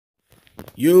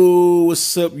Yo,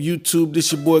 what's up, YouTube?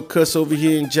 This your boy Cuss over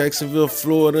here in Jacksonville,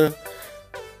 Florida.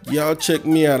 Y'all check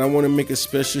me out. I want to make a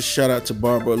special shout out to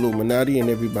Barbara Illuminati and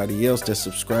everybody else that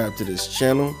subscribed to this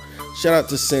channel. Shout out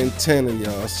to Santana,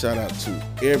 y'all. Shout out to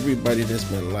everybody that's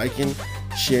been liking,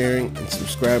 sharing, and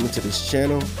subscribing to this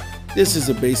channel. This is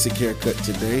a basic haircut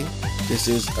today. This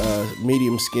is a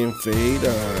medium skin fade.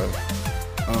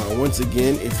 Once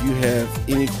again, if you have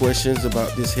any questions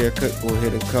about this haircut, go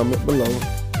ahead and comment below.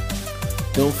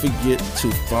 Don't forget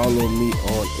to follow me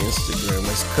on Instagram.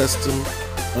 That's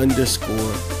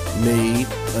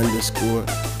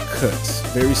custom_made_cuts.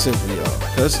 Very simple, y'all.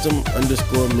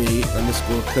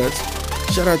 Custom_made_cuts.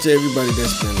 Shout out to everybody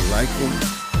that's been liking,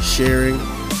 sharing,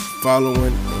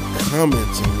 following, and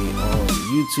commenting me on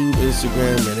YouTube,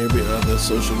 Instagram, and every other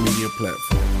social media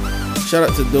platform. Shout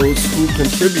out to those who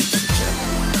contribute to the channel.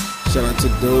 Shout out to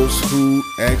those who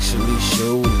actually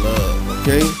show love,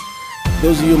 okay?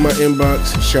 Those of you in my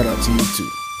inbox, shout out to you too,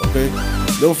 okay?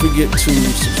 Don't forget to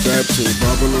subscribe to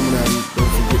Barbara Illuminati.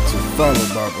 Don't forget to follow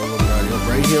Barbara Illuminati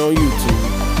right here on YouTube.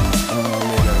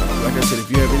 Like I said, if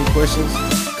you have any questions,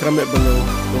 comment below.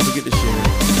 Don't forget to share.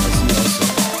 I'll see you